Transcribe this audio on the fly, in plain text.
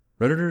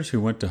Redditors who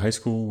went to high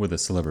school with a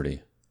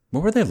celebrity.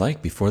 What were they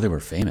like before they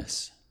were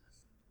famous?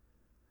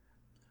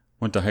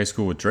 Went to high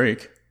school with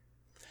Drake.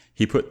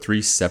 He put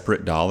 3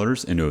 separate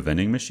dollars into a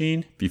vending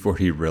machine before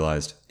he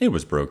realized it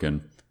was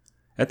broken.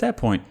 At that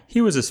point,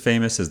 he was as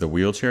famous as the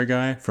wheelchair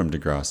guy from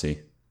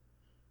Degrassi.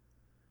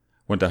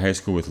 Went to high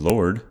school with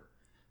Lorde,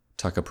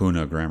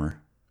 Takapuna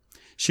Grammar.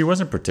 She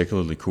wasn't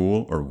particularly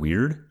cool or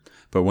weird,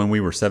 but when we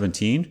were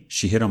 17,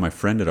 she hit on my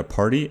friend at a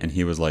party and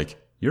he was like,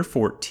 "You're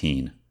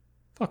 14.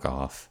 Fuck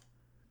off."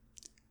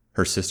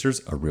 Her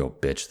sister's a real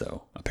bitch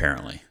though,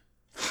 apparently.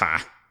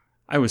 Ha!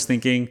 I was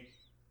thinking,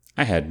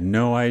 I had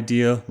no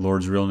idea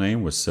Lorde's real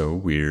name was so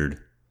weird.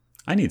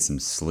 I need some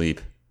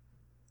sleep.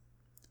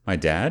 My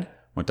dad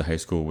went to high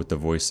school with the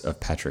voice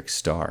of Patrick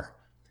Star.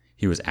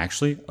 He was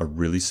actually a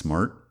really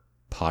smart,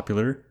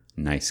 popular,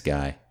 nice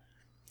guy.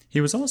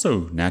 He was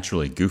also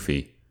naturally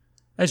goofy,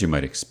 as you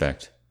might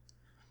expect.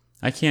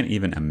 I can't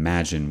even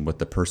imagine what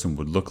the person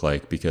would look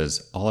like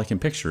because all I can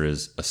picture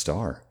is a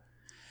star.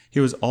 He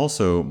was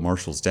also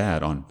Marshall's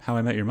dad on How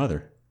I Met Your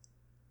Mother.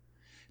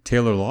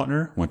 Taylor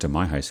Lautner went to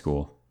my high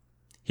school.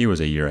 He was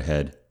a year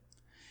ahead.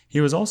 He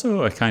was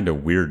also a kind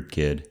of weird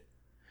kid.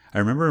 I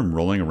remember him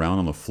rolling around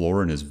on the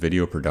floor in his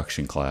video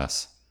production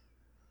class.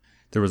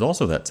 There was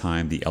also that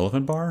time the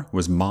Elephant Bar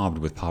was mobbed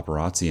with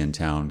paparazzi in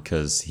town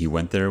because he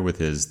went there with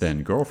his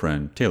then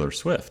girlfriend, Taylor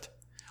Swift.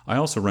 I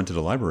also rented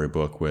a library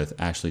book with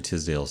Ashley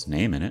Tisdale's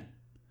name in it.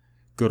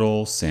 Good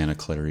old Santa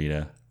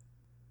Clarita.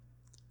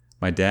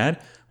 My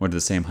dad went to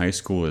the same high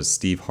school as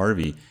Steve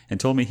Harvey and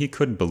told me he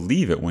couldn't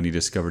believe it when he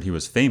discovered he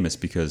was famous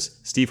because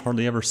Steve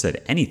hardly ever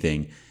said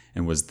anything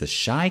and was the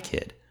shy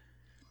kid.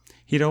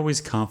 He'd always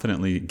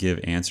confidently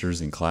give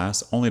answers in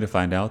class only to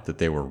find out that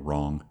they were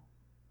wrong.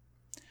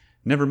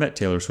 Never met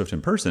Taylor Swift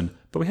in person,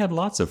 but we had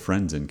lots of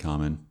friends in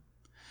common.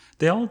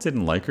 They all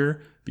didn't like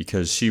her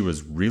because she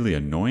was really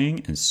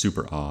annoying and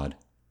super odd.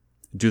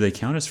 Do they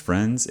count as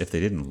friends if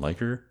they didn't like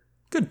her?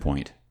 Good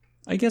point.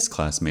 I guess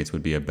classmates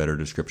would be a better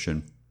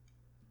description.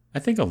 I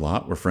think a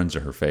lot were friends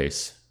to her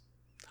face.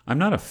 I'm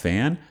not a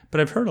fan,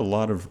 but I've heard a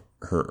lot of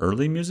her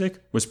early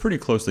music was pretty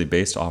closely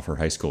based off her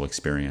high school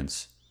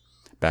experience.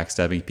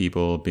 Backstabbing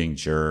people, being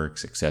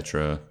jerks,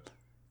 etc.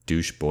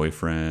 Douche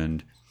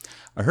boyfriend.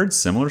 I heard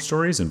similar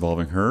stories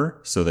involving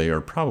her, so they are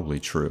probably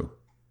true.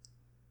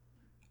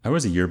 I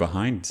was a year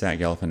behind Zach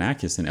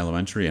Galifianakis in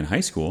elementary and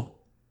high school.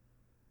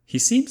 He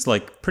seems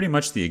like pretty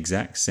much the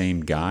exact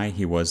same guy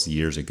he was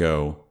years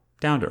ago.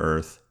 Down to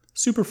earth,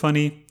 super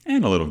funny,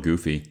 and a little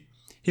goofy.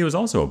 He was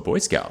also a Boy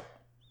Scout.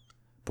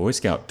 Boy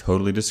Scout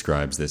totally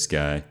describes this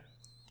guy.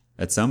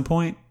 At some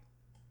point,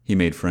 he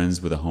made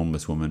friends with a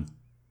homeless woman.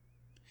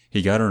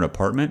 He got her an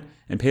apartment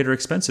and paid her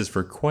expenses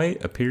for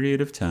quite a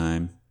period of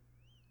time.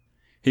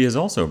 He has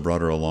also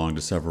brought her along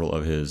to several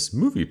of his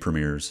movie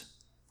premieres.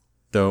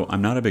 Though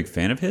I'm not a big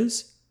fan of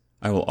his,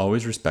 I will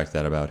always respect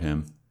that about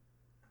him.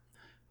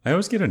 I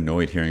always get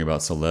annoyed hearing about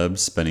celebs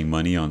spending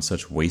money on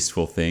such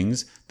wasteful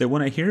things that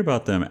when I hear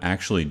about them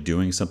actually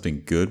doing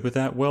something good with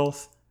that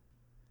wealth,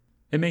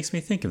 it makes me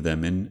think of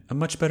them in a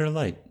much better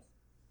light.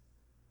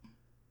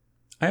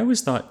 I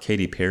always thought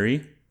Katy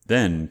Perry,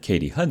 then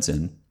Katie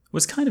Hudson,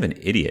 was kind of an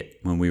idiot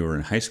when we were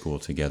in high school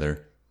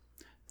together.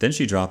 Then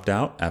she dropped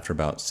out after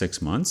about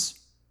 6 months,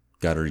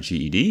 got her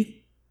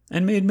GED,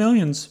 and made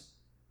millions.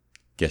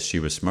 Guess she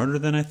was smarter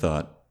than I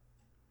thought.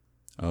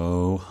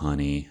 Oh,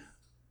 honey.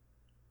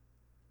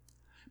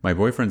 My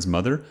boyfriend's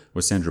mother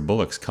was Sandra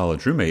Bullock's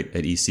college roommate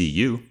at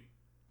ECU.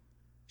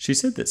 She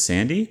said that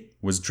Sandy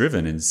was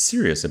driven and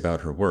serious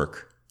about her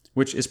work,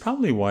 which is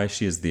probably why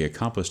she is the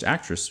accomplished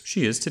actress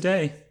she is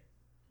today.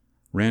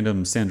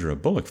 Random Sandra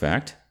Bullock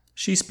fact,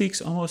 she speaks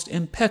almost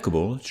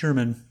impeccable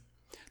German.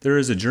 There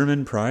is a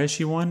German prize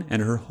she won,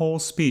 and her whole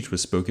speech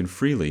was spoken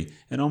freely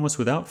and almost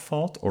without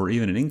fault or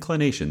even an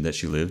inclination that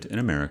she lived in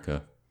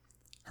America.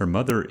 Her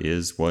mother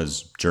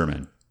was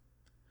German.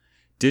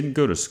 Didn't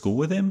go to school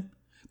with him,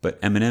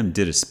 but Eminem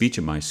did a speech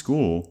at my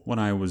school when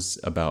I was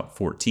about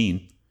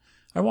 14.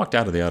 I walked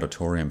out of the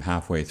auditorium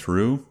halfway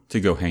through to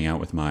go hang out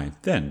with my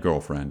then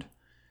girlfriend.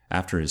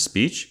 After his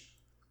speech,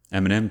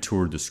 Eminem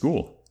toured the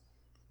school.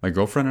 My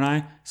girlfriend and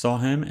I saw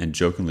him and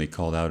jokingly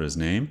called out his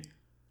name,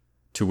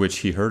 to which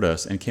he heard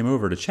us and came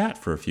over to chat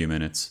for a few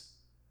minutes.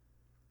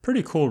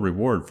 Pretty cool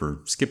reward for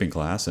skipping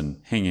class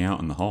and hanging out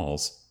in the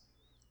halls.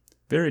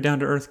 Very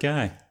down-to-earth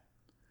guy.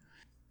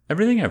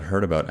 Everything I've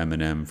heard about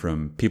Eminem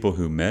from people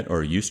who met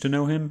or used to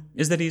know him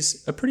is that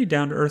he's a pretty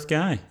down-to-earth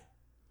guy.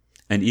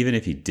 And even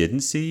if he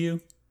didn't see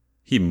you,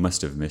 he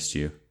must have missed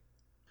you.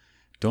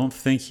 Don't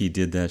think he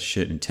did that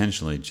shit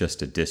intentionally just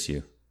to diss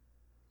you.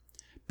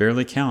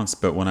 Barely counts,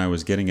 but when I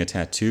was getting a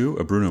tattoo,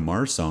 a Bruno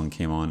Mars song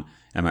came on,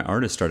 and my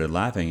artist started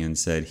laughing and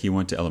said he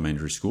went to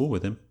elementary school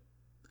with him.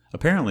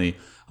 Apparently,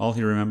 all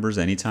he remembers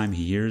anytime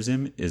he hears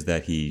him is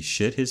that he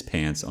shit his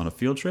pants on a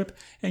field trip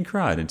and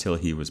cried until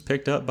he was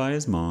picked up by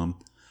his mom.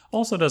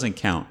 Also doesn't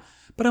count,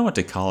 but I went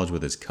to college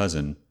with his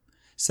cousin.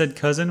 Said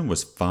cousin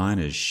was fine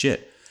as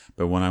shit,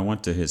 but when I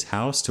went to his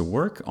house to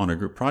work on a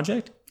group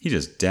project, he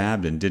just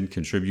dabbed and didn't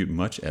contribute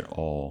much at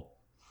all.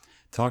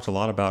 Talked a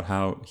lot about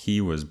how he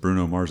was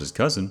Bruno Mars's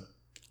cousin.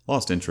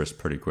 Lost interest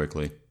pretty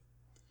quickly.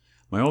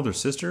 My older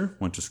sister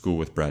went to school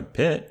with Brad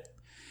Pitt.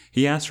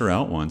 He asked her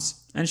out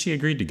once, and she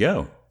agreed to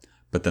go.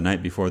 But the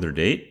night before their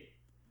date,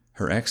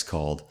 her ex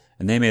called,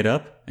 and they made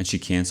up, and she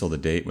canceled the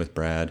date with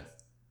Brad.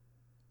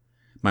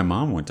 My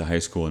mom went to high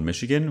school in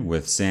Michigan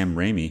with Sam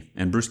Raimi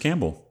and Bruce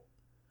Campbell.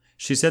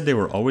 She said they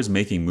were always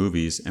making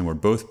movies and were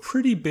both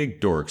pretty big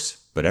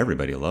dorks, but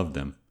everybody loved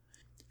them.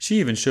 She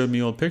even showed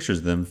me old pictures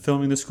of them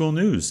filming the school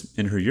news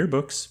in her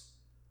yearbooks.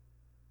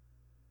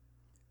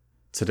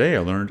 Today I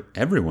learned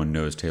everyone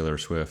knows Taylor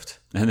Swift,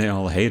 and they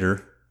all hate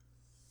her.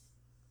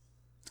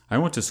 I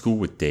went to school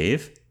with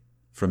Dave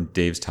from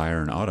Dave's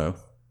Tire and Auto.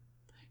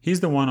 He's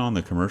the one on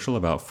the commercial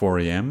about 4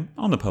 a.m.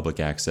 on the public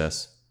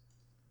access.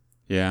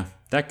 Yeah,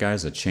 that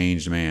guy's a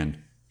changed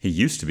man. He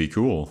used to be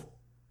cool.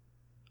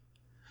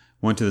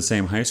 Went to the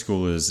same high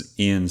school as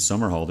Ian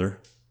Somerhalder.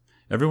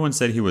 Everyone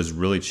said he was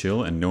really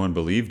chill and no one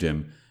believed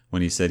him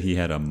when he said he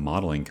had a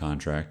modeling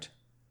contract.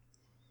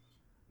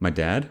 My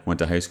dad went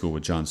to high school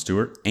with Jon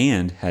Stewart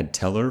and had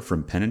Teller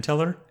from Penn and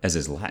Teller as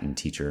his Latin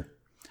teacher.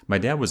 My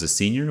dad was a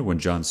senior when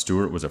Jon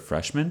Stewart was a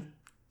freshman,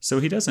 so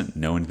he doesn't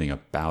know anything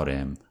about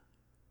him.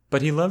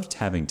 But he loved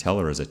having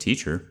Teller as a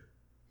teacher.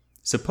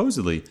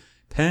 Supposedly,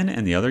 Penn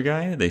and the other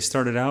guy they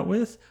started out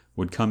with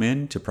would come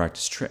in to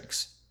practice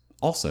tricks.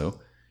 Also,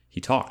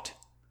 he talked.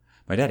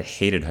 My dad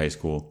hated high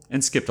school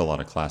and skipped a lot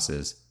of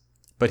classes,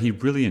 but he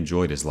really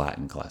enjoyed his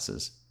Latin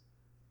classes.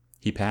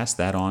 He passed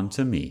that on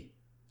to me.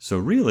 So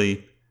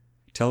really,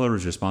 Teller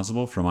is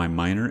responsible for my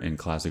minor in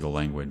classical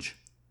language.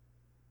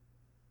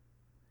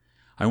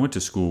 I went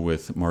to school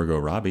with Margot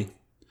Robbie.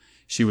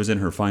 She was in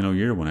her final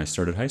year when I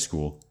started high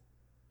school.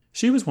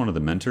 She was one of the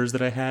mentors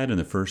that I had in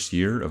the first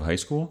year of high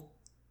school.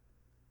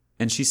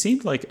 And she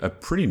seemed like a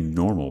pretty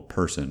normal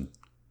person,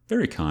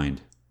 very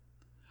kind.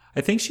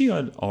 I think she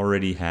had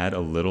already had a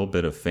little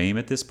bit of fame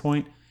at this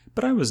point,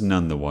 but I was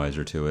none the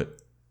wiser to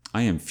it.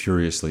 I am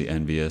furiously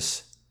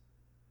envious.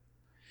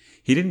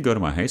 He didn't go to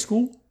my high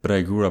school, but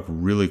I grew up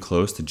really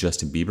close to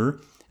Justin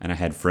Bieber, and I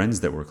had friends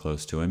that were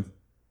close to him.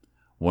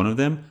 One of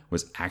them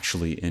was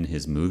actually in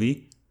his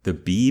movie. The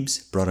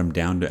Biebs brought him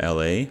down to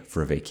LA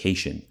for a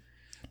vacation.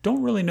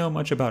 Don't really know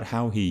much about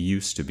how he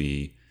used to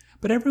be,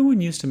 but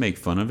everyone used to make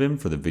fun of him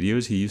for the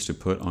videos he used to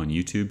put on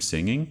YouTube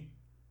singing.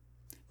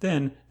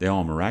 Then they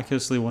all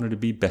miraculously wanted to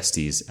be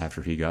besties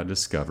after he got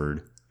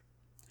discovered.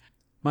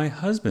 My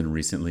husband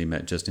recently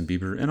met Justin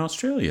Bieber in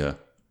Australia.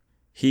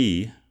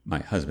 He, my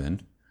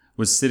husband,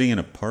 was sitting in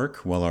a park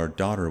while our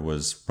daughter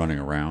was running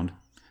around,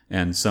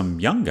 and some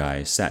young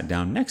guy sat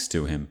down next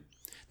to him.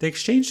 They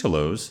exchanged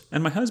hellos,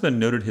 and my husband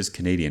noted his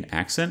Canadian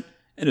accent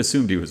and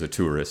assumed he was a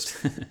tourist.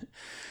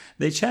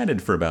 They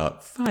chatted for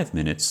about 5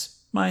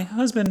 minutes, my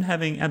husband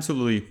having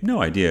absolutely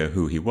no idea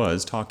who he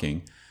was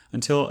talking,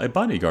 until a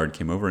bodyguard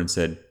came over and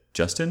said,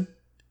 "Justin,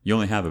 you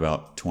only have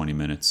about 20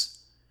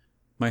 minutes.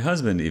 My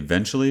husband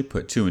eventually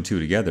put 2 and 2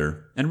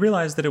 together and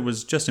realized that it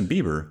was Justin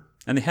Bieber,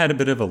 and they had a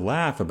bit of a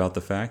laugh about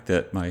the fact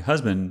that my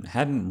husband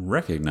hadn't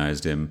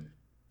recognized him,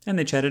 and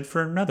they chatted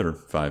for another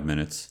 5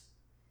 minutes.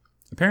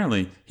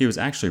 Apparently, he was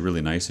actually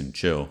really nice and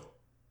chill.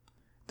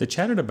 They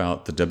chatted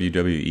about the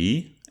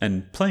WWE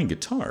and playing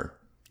guitar,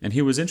 and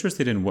he was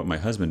interested in what my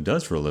husband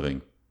does for a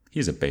living.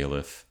 He's a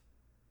bailiff.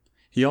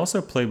 He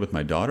also played with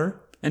my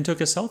daughter and took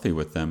a selfie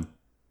with them,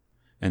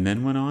 and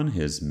then went on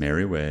his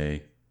merry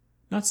way.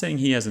 Not saying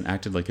he hasn't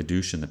acted like a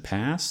douche in the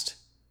past,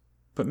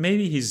 but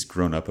maybe he's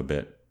grown up a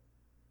bit.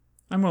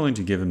 I'm willing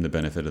to give him the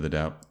benefit of the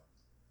doubt.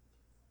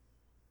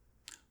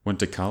 Went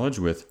to college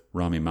with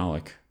Rami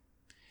Malek.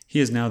 He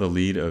is now the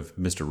lead of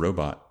Mr.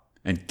 Robot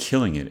and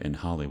killing it in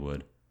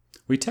Hollywood.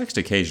 We text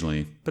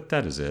occasionally, but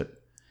that is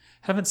it.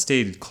 Haven't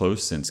stayed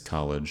close since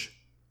college.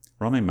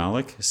 Rami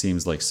Malek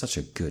seems like such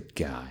a good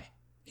guy.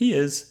 He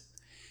is.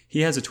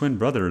 He has a twin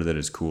brother that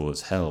is cool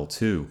as hell,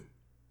 too.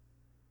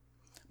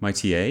 My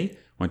TA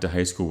went to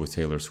high school with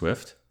Taylor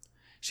Swift.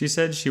 She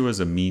said she was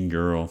a mean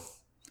girl.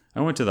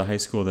 I went to the high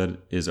school that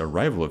is a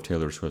rival of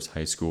Taylor Swift's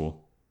high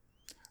school.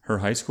 Her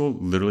high school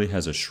literally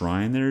has a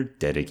shrine there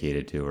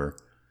dedicated to her.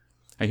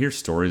 I hear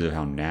stories of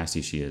how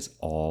nasty she is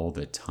all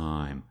the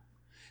time.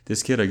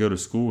 This kid I go to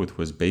school with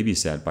was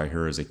babysat by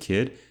her as a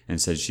kid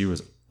and said she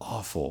was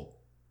awful.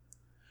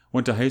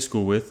 Went to high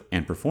school with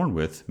and performed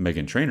with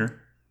Meghan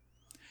Trainor.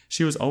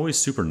 She was always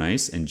super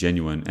nice and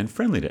genuine and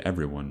friendly to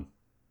everyone.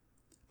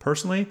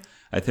 Personally,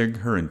 I think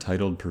her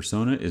entitled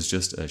persona is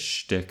just a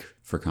shtick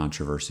for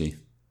controversy.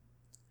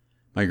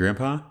 My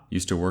grandpa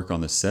used to work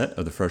on the set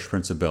of The Fresh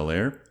Prince of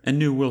Bel-Air and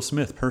knew Will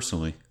Smith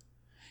personally.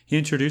 He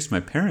introduced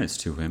my parents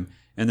to him,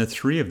 and the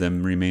 3 of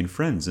them remain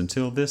friends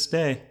until this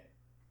day.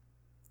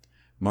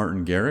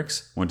 Martin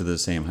Garrix went to the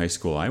same high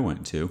school I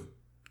went to.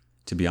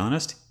 To be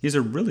honest, he's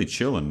a really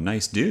chill and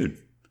nice dude.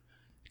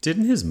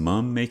 Didn't his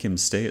mom make him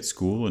stay at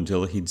school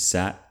until he'd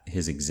sat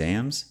his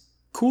exams?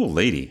 Cool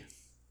lady.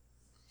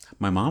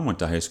 My mom went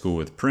to high school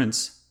with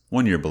Prince,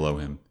 1 year below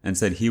him, and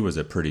said he was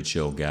a pretty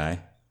chill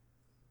guy.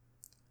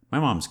 My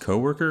mom's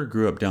coworker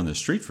grew up down the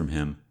street from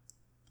him.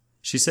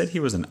 She said he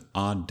was an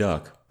odd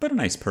duck, but a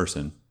nice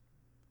person.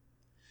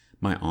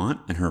 My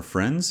aunt and her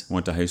friends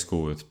went to high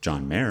school with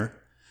John Mayer.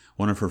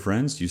 One of her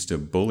friends used to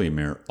bully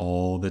Mayer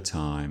all the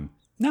time.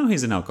 Now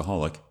he's an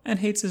alcoholic and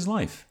hates his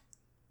life.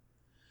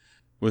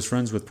 Was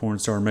friends with porn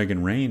star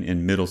Megan Rain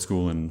in middle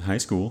school and high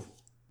school.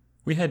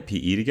 We had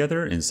PE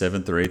together in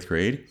 7th or 8th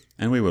grade,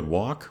 and we would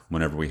walk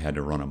whenever we had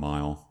to run a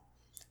mile.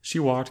 She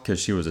walked because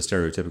she was a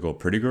stereotypical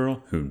pretty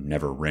girl who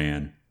never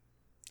ran.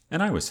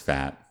 And I was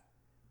fat.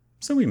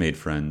 So we made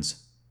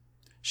friends.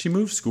 She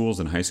moved schools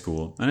in high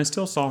school, and I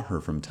still saw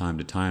her from time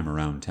to time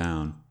around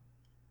town.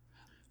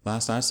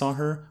 Last I saw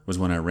her was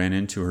when I ran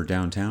into her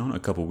downtown a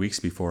couple weeks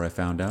before I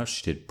found out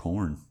she did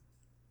porn.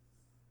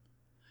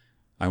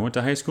 I went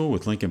to high school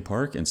with Linkin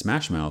Park and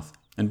Smash Mouth,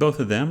 and both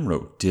of them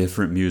wrote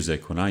different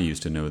music when I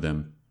used to know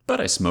them, but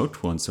I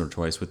smoked once or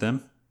twice with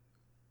them.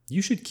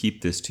 You should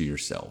keep this to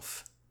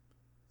yourself.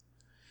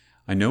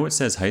 I know it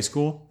says high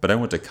school, but I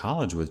went to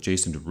college with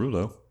Jason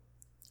Derulo.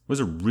 Was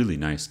a really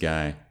nice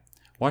guy.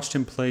 Watched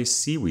him play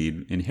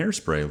Seaweed in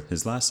Hairspray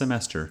his last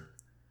semester.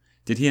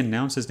 Did he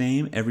announce his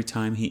name every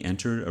time he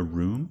entered a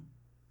room?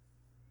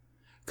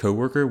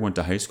 Coworker went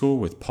to high school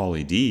with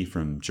Pauly D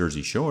from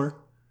Jersey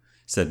Shore.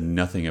 Said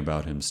nothing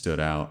about him stood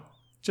out.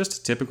 Just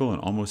a typical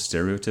and almost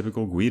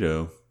stereotypical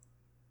Guido.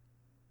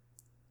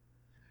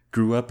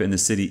 Grew up in the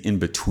city in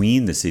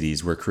between the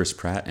cities where Chris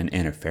Pratt and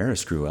Anna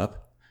Faris grew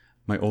up.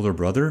 My older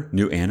brother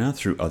knew Anna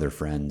through other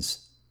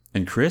friends.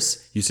 And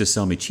Chris used to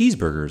sell me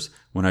cheeseburgers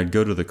when I'd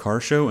go to the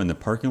car show in the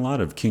parking lot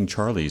of King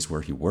Charlie's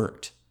where he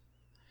worked.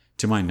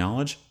 To my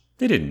knowledge,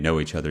 they didn't know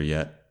each other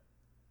yet.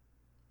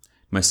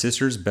 My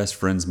sister's best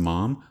friend's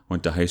mom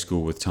went to high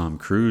school with Tom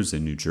Cruise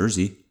in New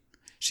Jersey.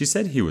 She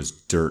said he was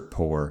dirt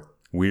poor,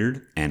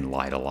 weird, and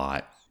lied a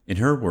lot. In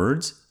her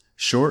words,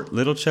 short,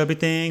 little chubby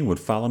thing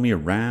would follow me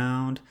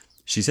around.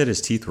 She said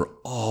his teeth were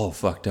all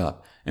fucked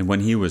up, and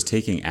when he was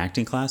taking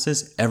acting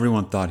classes,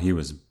 everyone thought he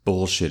was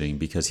bullshitting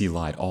because he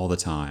lied all the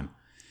time.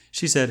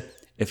 She said,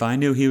 if I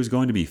knew he was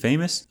going to be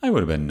famous, I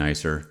would have been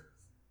nicer.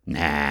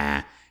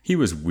 Nah, he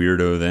was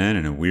weirdo then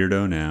and a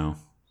weirdo now.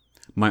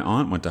 My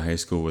aunt went to high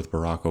school with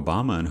Barack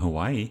Obama in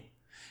Hawaii.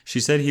 She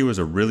said he was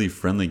a really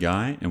friendly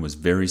guy and was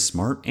very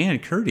smart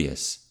and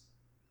courteous.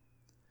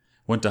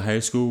 Went to high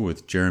school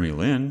with Jeremy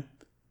Lin.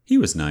 He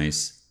was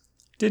nice,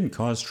 didn't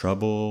cause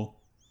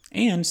trouble,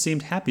 and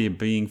seemed happy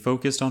being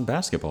focused on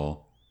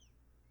basketball.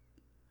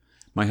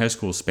 My high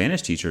school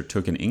Spanish teacher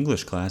took an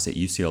English class at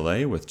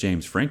UCLA with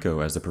James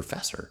Franco as the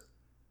professor.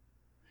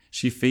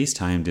 She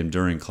FaceTimed him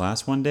during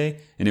class one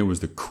day, and it was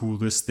the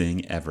coolest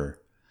thing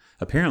ever.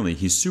 Apparently,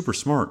 he's super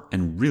smart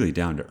and really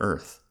down to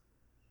earth.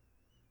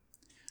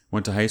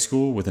 Went to high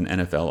school with an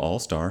NFL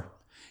All-Star.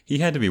 He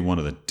had to be one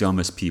of the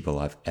dumbest people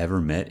I've ever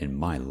met in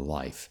my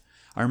life.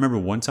 I remember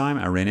one time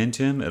I ran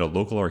into him at a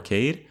local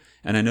arcade,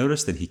 and I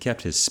noticed that he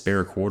kept his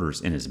spare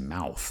quarters in his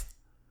mouth.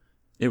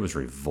 It was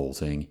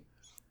revolting.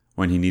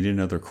 When he needed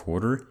another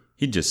quarter,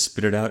 he'd just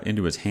spit it out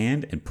into his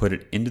hand and put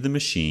it into the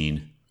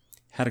machine.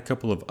 Had a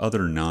couple of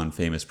other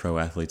non-famous pro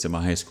athletes at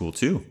my high school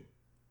too.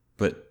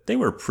 But they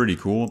were pretty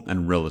cool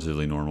and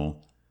relatively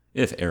normal,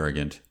 if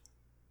arrogant.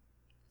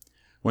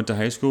 Went to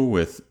high school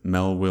with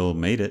Mel Will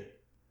Made It.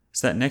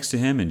 Sat next to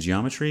him in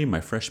geometry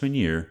my freshman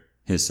year,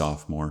 his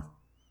sophomore.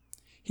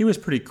 He was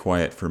pretty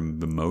quiet for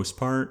the most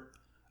part,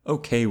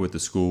 okay with the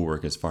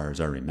schoolwork as far as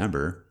I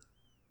remember.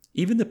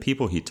 Even the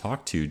people he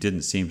talked to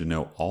didn't seem to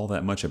know all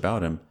that much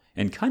about him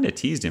and kind of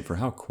teased him for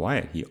how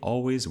quiet he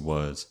always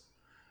was.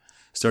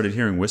 Started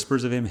hearing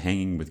whispers of him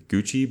hanging with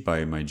Gucci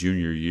by my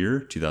junior year,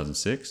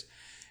 2006,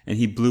 and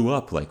he blew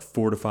up like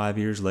 4 to 5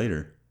 years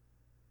later.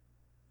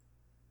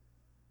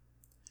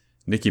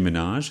 Nicki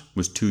Minaj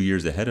was 2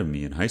 years ahead of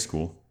me in high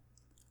school.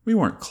 We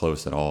weren't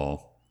close at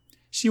all.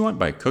 She went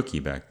by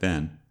Cookie back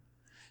then.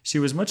 She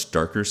was much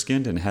darker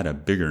skinned and had a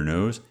bigger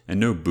nose and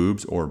no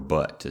boobs or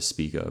butt to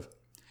speak of.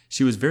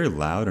 She was very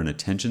loud and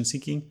attention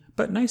seeking,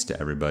 but nice to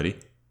everybody.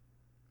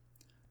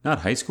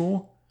 Not high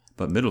school,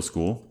 but middle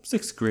school,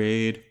 6th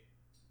grade.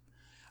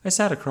 I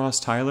sat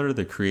across Tyler,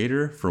 the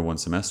Creator, for one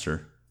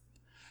semester.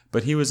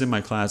 But he was in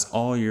my class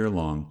all year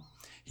long.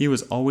 He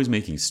was always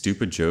making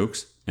stupid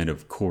jokes, and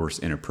of course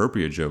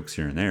inappropriate jokes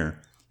here and there.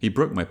 He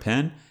broke my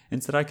pen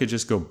and said I could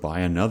just go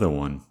buy another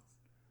one.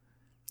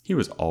 He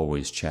was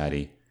always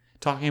chatty,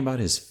 talking about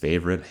his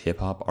favorite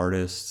hip-hop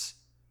artists,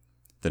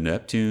 the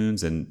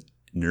Neptunes, and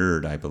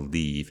Nerd, I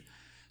believe.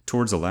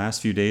 Towards the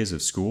last few days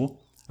of school,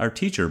 our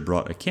teacher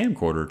brought a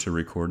camcorder to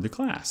record the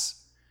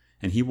class,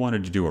 and he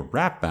wanted to do a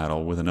rap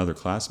battle with another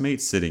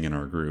classmate sitting in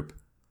our group.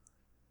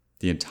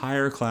 The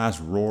entire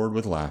class roared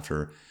with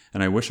laughter,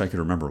 and I wish I could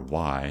remember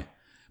why,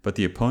 but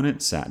the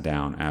opponent sat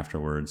down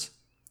afterwards.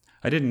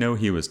 I didn't know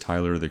he was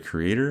Tyler, the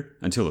Creator,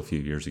 until a few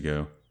years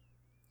ago.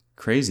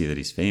 Crazy that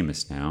he's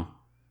famous now.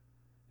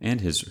 And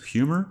his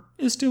humor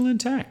is still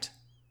intact.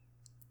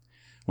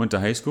 Went to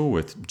high school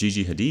with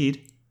Gigi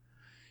Hadid.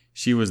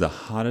 She was the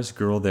hottest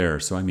girl there,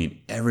 so I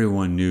mean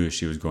everyone knew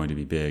she was going to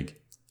be big.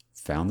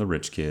 Found the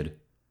rich kid.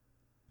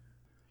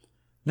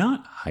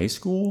 Not high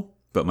school,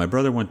 but my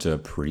brother went to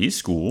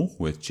preschool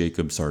with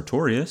Jacob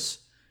Sartorius.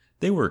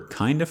 They were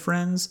kind of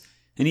friends,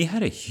 and he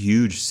had a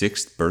huge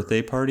 6th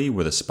birthday party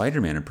with a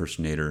Spider-Man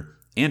impersonator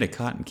and a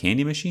cotton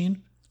candy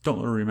machine.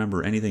 Don't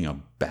remember anything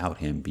about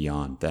him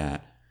beyond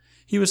that.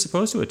 He was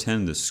supposed to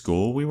attend the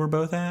school we were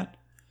both at,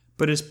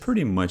 but is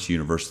pretty much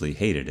universally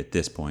hated at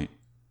this point.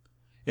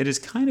 It is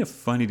kind of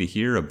funny to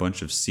hear a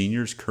bunch of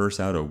seniors curse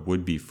out a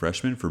would-be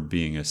freshman for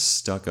being a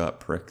stuck-up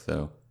prick,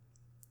 though.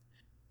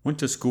 Went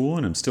to school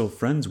and I'm still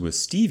friends with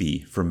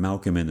Stevie from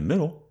Malcolm in the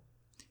Middle.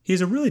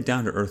 He's a really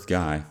down-to-earth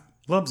guy,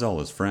 loves all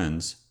his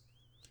friends.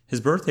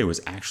 His birthday was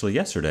actually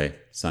yesterday,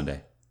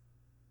 Sunday.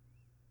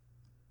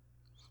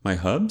 My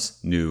hubs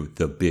knew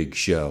The Big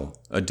Show,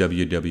 a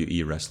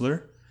WWE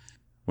wrestler,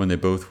 when they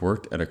both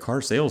worked at a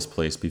car sales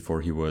place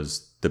before he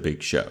was The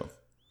Big Show.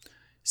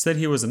 Said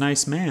he was a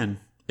nice man,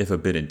 if a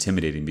bit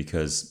intimidating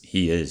because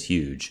he is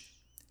huge.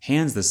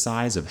 Hands the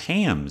size of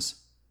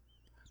hams.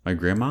 My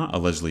grandma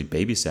allegedly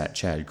babysat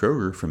Chad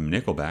Kroeger from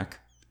Nickelback.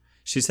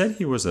 She said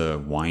he was a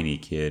whiny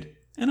kid,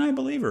 and I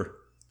believe her.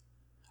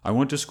 I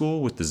went to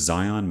school with the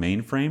Zion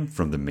mainframe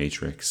from The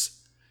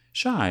Matrix.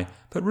 Shy,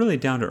 but really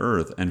down to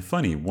earth and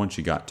funny once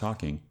you got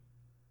talking.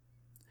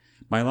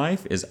 My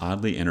life is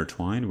oddly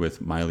intertwined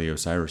with Miley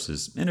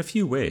Osiris's in a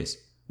few ways.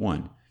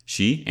 1.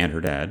 She and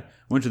her dad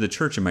went to the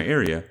church in my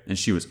area, and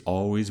she was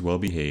always well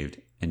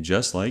behaved and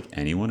just like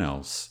anyone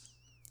else.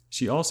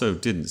 She also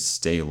didn't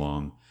stay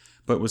long,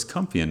 but was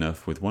comfy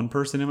enough with one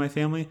person in my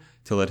family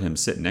to let him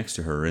sit next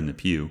to her in the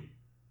pew.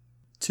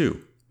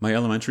 2. My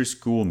elementary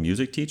school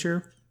music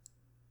teacher,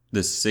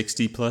 this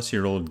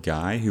 60-plus-year-old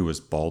guy who was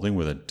balding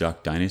with a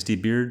Duck Dynasty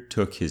beard,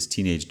 took his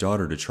teenage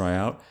daughter to try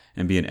out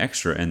and be an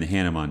extra in the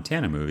Hannah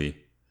Montana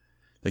movie.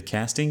 The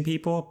casting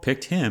people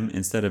picked him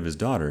instead of his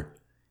daughter.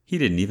 He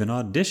didn't even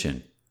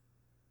audition.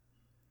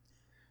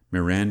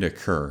 Miranda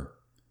Kerr,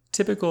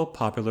 typical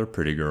popular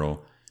pretty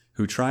girl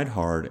who tried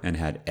hard and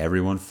had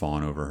everyone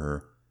fawn over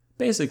her.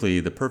 Basically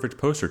the perfect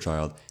poster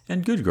child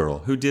and good girl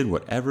who did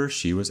whatever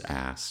she was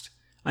asked.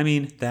 I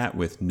mean, that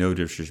with no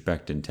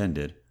disrespect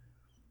intended.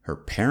 Her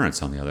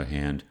parents, on the other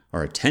hand,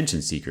 are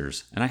attention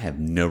seekers, and I have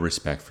no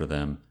respect for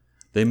them.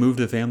 They moved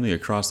the family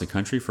across the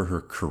country for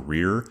her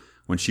career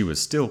when she was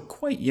still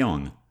quite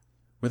young,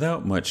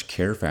 without much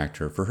care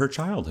factor for her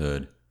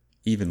childhood.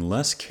 Even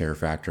less care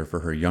factor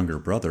for her younger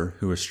brother,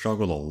 who has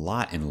struggled a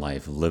lot in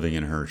life living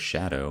in her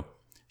shadow.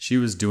 She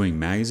was doing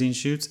magazine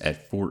shoots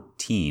at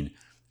 14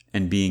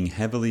 and being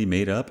heavily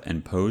made up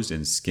and posed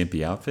in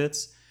skimpy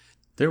outfits.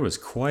 There was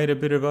quite a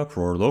bit of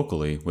uproar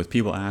locally, with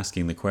people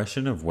asking the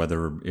question of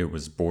whether it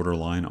was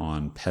borderline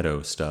on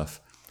pedo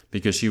stuff,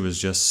 because she was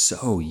just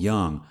so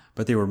young,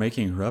 but they were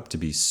making her up to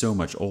be so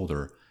much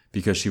older,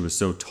 because she was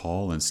so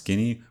tall and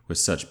skinny with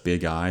such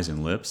big eyes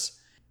and lips.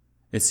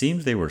 It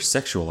seemed they were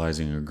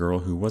sexualizing a girl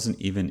who wasn't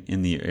even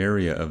in the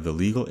area of the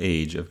legal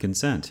age of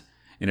consent,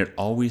 and it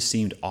always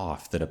seemed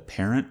off that a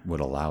parent would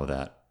allow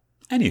that.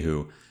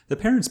 Anywho, the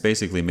parents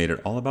basically made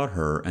it all about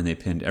her, and they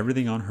pinned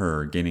everything on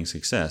her gaining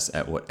success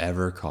at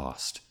whatever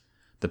cost.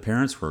 The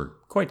parents were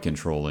quite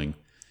controlling,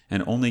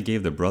 and only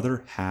gave the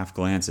brother half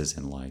glances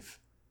in life.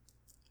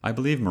 I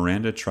believe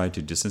Miranda tried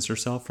to distance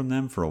herself from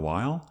them for a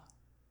while,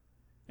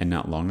 and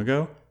not long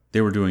ago,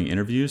 they were doing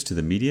interviews to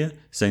the media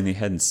saying they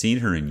hadn't seen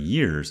her in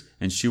years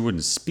and she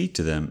wouldn't speak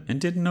to them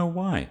and didn't know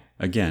why.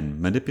 Again,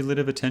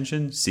 manipulative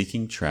attention,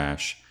 seeking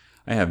trash.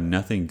 I have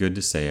nothing good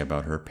to say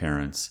about her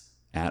parents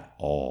at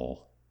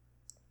all.